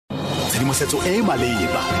tshedimosetso e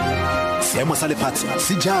maleba seemo sa lefatshe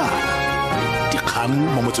se jang dikgang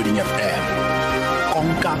mo motsweding FM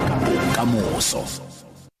konka bokamoso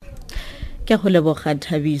ke go leboga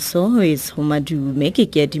Thabiso e tshomadume ke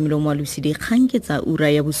Kea Moalusi dikgang ke tsa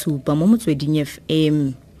ura ya bosupa mo motsweding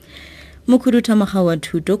FM. Mokhuduthamaga wa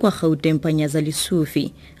thuto kwa Gauteng Panyaza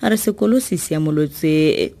Lesufi a re sekolo se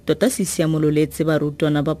siamololetse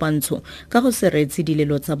barutwana ba Bantsho ka go se reetse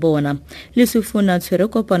dilelo tsa bona. Lesufi o ne a tshwere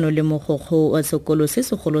kopano le mogokgo wa sekolo se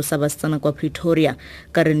segolo sa basetsana kwa Pretoria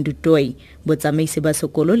ka Rendutoi botsamaisi ba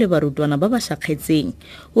sekolo le barutwana ba ba shakgetseng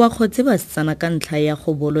wa kgotse basetsana ka ntlha ya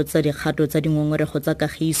go bolotsa dikgato tsa dingongorego tsa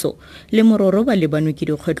kagiso le mororo ba lebanwe ke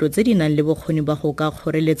dikgwetlo tse di nang le bokgoni ba go ka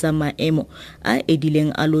kgoreletsa maemo a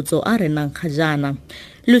edileng a lotso a renang ga jana.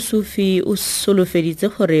 Lesufi o solofeditse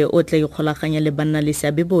gore o tla ikgolaganya le banna le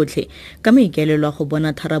seabe botlhe ka maikaelelo a go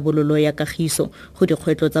bona tharabololo ya kagiso go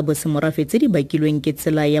dikgwetlo tsa bosemorafe tse di bakilweng ke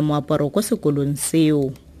tsela ya moaparo kwa sekolong seo.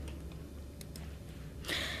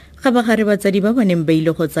 Gabagare batsadi ba baneng ba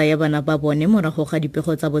ile go tsaya bana ba bone morago ga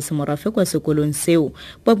dipego tsa bosemorafe kwa sekolong seo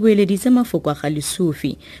ba bueleditse mafoko ga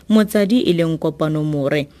Lesufi motsadi e leng Kopano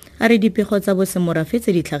More a re dipego tsa bosemorafe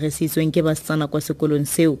tse di tlhagisitsweng ke basetsana kwa sekolong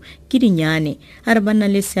seo ke dinnyane a re bana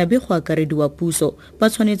le seabe go akarediwa puso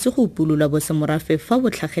ba tshwanetse go pulula bosemorafe fa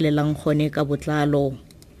bo tlhagelelang gone ka botlalo.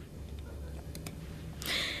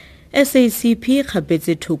 SACP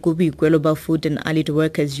kgapetse thoko boikuelo ba Food and Allied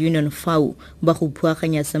Workers Union FAU ba go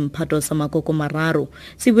phuaganya semphato sa makoko mararo.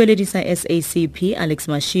 Sebueledi sa SACP Alex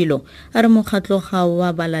Mashilo a re mokgatlo ga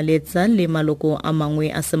wa balaletsa le maloko a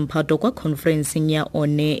mangwe a semphato kwa conferenceng ya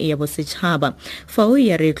one ya bosetšhaba. FAU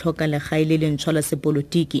ya re tlhoka legae le lentšhwa la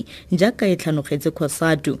sepolotiki jaaka e tlhanogetse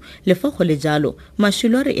khosatu le fa go le jalo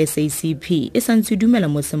Mashilo a re SACP e santse dumela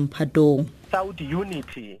mo semphatong. Without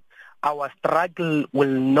unity, our struggle will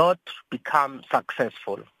not become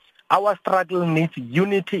successful. Our struggle needs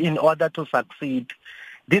unity in order to succeed.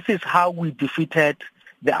 This is how we defeated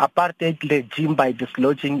the apartheid regime by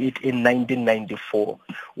dislodging it in 1994.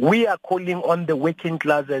 We are calling on the working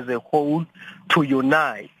class as a whole to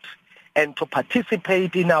unite and to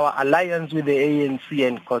participate in our alliance with the ANC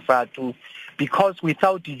and COSATU, because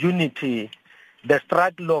without unity, the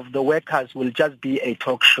struggle of the workers will just be a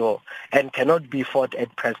talk show and cannot be fought at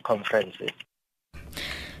press conferences.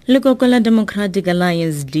 Lekoko la Democratic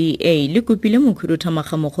Alliance DA le kopile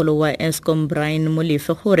Mokhuduthamaga mogolo wa Eskom Brian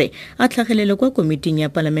Molefe gore a tlhagelele kwa komiting ya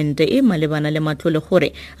palamente e malebana le matlole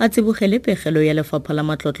gore a tsibogele pegelo ya lefapha la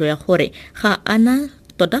matlotlo ya gore ga ana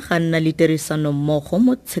tota ga nna le tirisano mmogo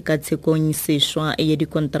mo tshekatshekong sešwa ya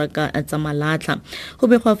dikontraka tsa malatlha go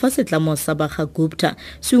begwa fa setlamo sa baga Gupta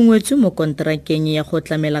se ungwetswe mo kontrakeng ya go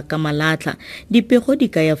tlamela ka malatlha dipego di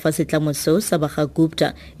ka ya fa setlamo seo sa baga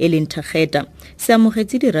Gupta e leng thageta se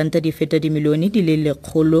amogetse diranta di feta dimilione di le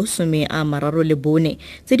 134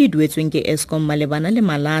 tse di duetsweng ke Eskom malebana le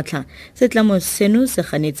malatlha setlamo seno se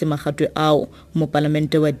ganetse magatwe ao mo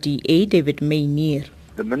palamente wa DA David Maynir.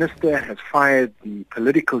 The minister has fired the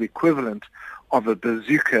political equivalent of a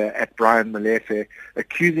bazooka at Brian Molefe,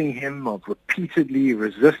 accusing him of repeatedly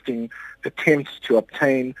resisting attempts to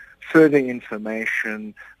obtain further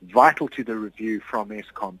information vital to the review from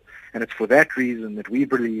Eskom. And it's for that reason that we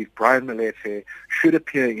believe Brian Molefe should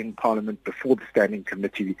appear in Parliament before the Standing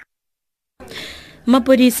Committee.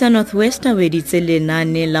 Mapodisa Northwest a weditse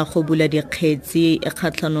lenane la go bula dikgetsi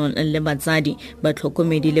kgatlhanong le batsadi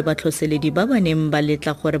batlhokomedi le batlhoseledi ba ba neng ba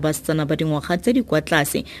letla gore basetsana ba dingwaga tse di kwa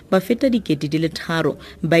tlase ba feta 3,000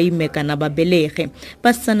 ba imekana ba belege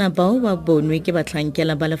basetsana bao ba bonwe ke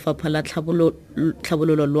batlhankela ba lefapha la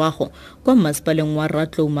tlhabololo loago kwa masepaleng wa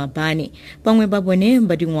Ratlow Mabane bangwe ba bone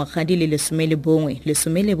ba dingwaga di le 11, 12 le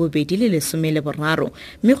 13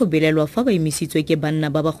 mme go belelwa fa ba emisitswe ke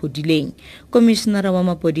banna ba ba godileng. Komishenara wa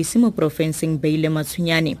mapodisi mo profenseng Beile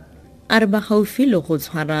Matsunyane a re ba gaufi le go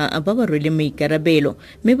tshwara ba ba rwele maikarabelo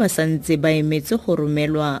mme ba santse ba emetse go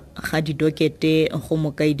romelwa ga didokete go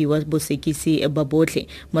mokaedi wa bosekisi ba botlhe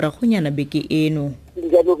moragonyana beke eno.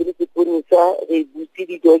 Dijalo re diponisa re butse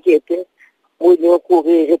didokete mo ne go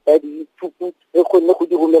re pa di thuto re kgonne go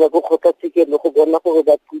di romela go kgotlatshekelo go bona gore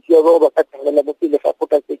ba thusiwa ba ba ka tsamela mo pele ga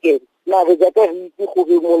kgotlatshekelo na re jaka re itse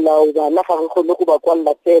gore molao bana ga re kgonne go ba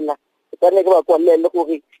kwalla tsena tsane ke ba kwallele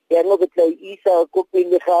gore ya no ke tla isa ko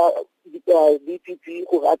pele ga DPP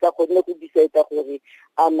gore a tla kgonne go decide gore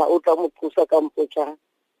ana o tla mo thusa ka mpotsa.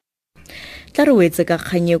 tla re wetse ka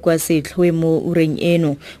kganye kwa setlhoe mo ureng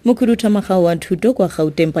eno. Mokhuduthamaga wa thuto kwa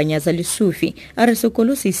Gauteng Panyaza Lesufi a re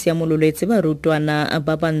sekolo se siamololetse barutwana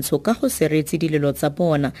ba Bantsho ka go se reetse dilelo tsa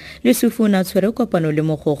bona. Lesufi o ne a tshwere kopano le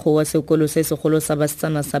mogokgo wa sekolo se segolo sa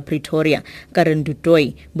basetsana sa Pretoria ka re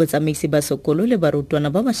Ndutoi, botsamaisi ba sekolo le barutwana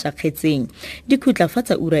ba ba shakgetseng.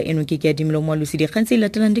 Dikhutlafatsa ura eno ke Kea Moalusi, dikgang tse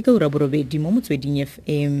latelang di ka ura borobedi mo Motsweding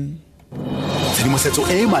FM. Tshedimosetso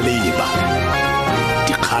e maleba,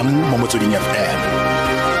 dikgang mo Motsweding FM,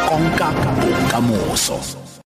 konka bokamoso.